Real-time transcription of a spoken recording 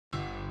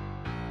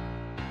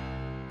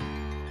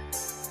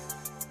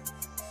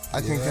I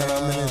can't count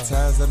how many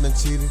times I've been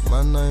cheated.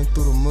 My name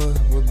through the mud,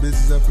 with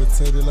bitches that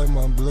protected like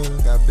my blood.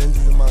 Got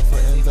benches in my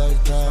front and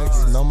back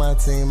pockets. Know my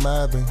team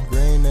mobbing,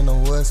 green in the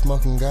west,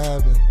 smoking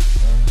goblin.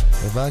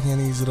 If I can't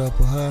ease it up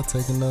with her, I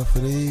take enough for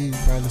these.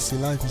 Probably see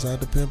life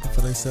inside the pimple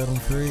before they set them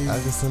free. I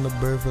can send a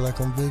bird, feel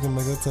like I'm big and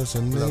make her touch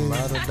her knee. The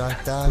model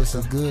doctor, pussy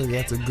good,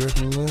 got the grip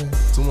and in.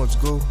 Too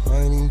much go,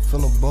 I ain't even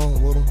finna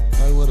bump with him.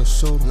 Like with a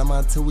shoulder, now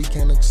my till we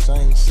can't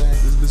exchange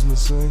shots. This bitch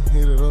machine,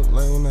 heat it up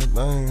like when that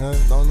thing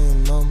hurt. Don't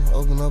even know me,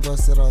 open up, I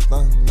said I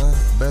think nah.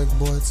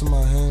 Backboy to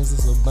my hands,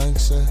 it's a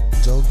bank shot.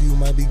 Joke, you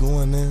might be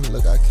going in,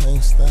 look, I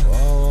can't stop.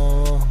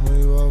 Oh,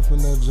 when you off in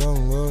that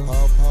jungle,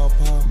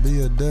 pop, be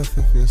a death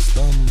if you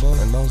stumble.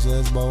 And don't say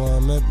it's about where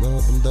I'm at, man,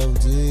 with them double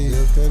G.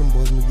 Yeah, okay, them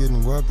boys been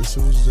getting robbed, that shit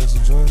was just a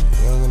dream.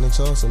 Young in the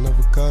charts, I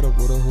never caught up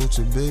with a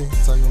hoochie B.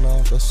 Taking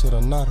off that shit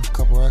or not, a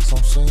couple racks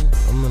on sheen.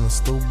 I'm in a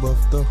stool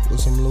buffed up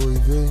with some Louis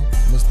V.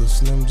 Mr.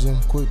 Slim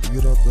Jim, quick to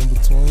get up in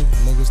between.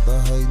 Niggas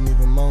start hating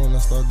even more when I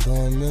start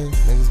doing me.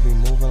 Niggas be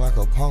moving like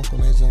a punk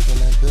when they jump in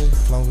that big.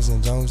 Flunkers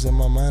and junkies in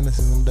my mind, this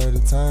is some dirty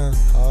time.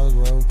 Hog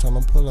road,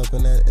 tryna pull up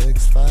in that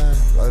X5.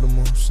 Light 'em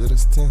up, shit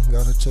is 10,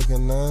 got a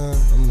chicken 9.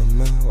 I'm the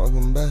man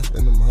walking back,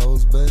 and them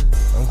hoes back.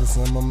 I'm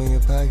concerned my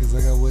million packets, I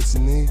got what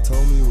you need.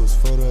 Told me you was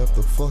further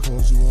after fucking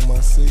what you on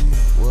my seed.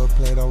 Well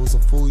played, I was a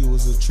fool, you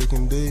was a trick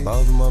indeed.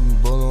 Balls them up and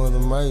bowling with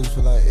them right,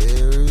 feel like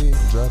Aries.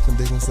 Dropping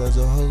dick inside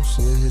your hoe,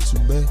 she'll hit you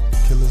back.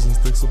 Killers and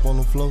sticks up on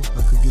the floor,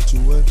 I could get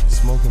you wet.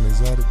 Smoking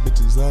exotic, bitch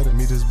exotic,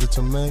 me this bitch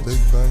a man. Big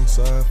bang,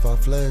 sorry if I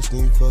flash,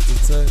 then you felt the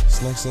tech.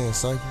 Snakes in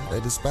cycle, they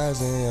despise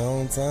you in your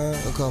own time.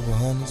 A couple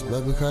hundreds,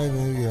 baby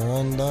craving, you get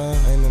run down.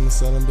 Ain't into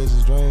selling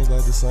bitches' dreams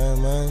like the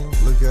same man.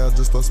 Look out,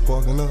 just start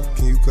sparking up,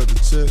 can you cut the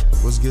check?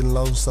 Was getting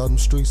lost out them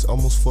streets,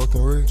 almost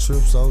fucking rich.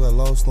 Trips, I got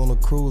lost on a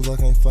cruise, I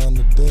can't find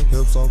the dick.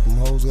 Hips off them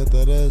hoes, got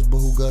that ass, but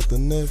who got the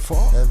neck?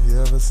 Have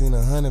you ever seen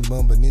a honey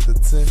bun beneath the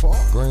tech?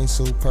 Green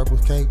suit, purple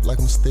cape, like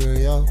I'm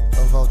stereo.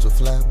 A vulture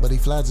fly, but he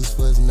fly just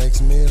for his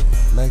next meal.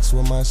 Next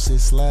when my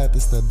shit slide,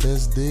 this the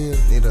best deal.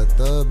 Need a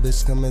thug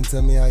bitch, come and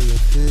tell me how you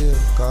feel.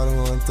 Call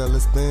her and tell her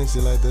spin, she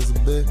like that's a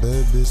bit.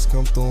 Bad bitch,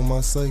 come through on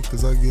my sake,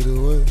 cause I get it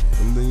wet.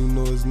 And then you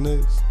know it's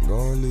next, go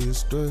and leave your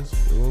stress.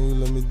 When you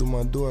let me do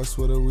my do, I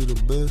swear that we the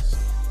best.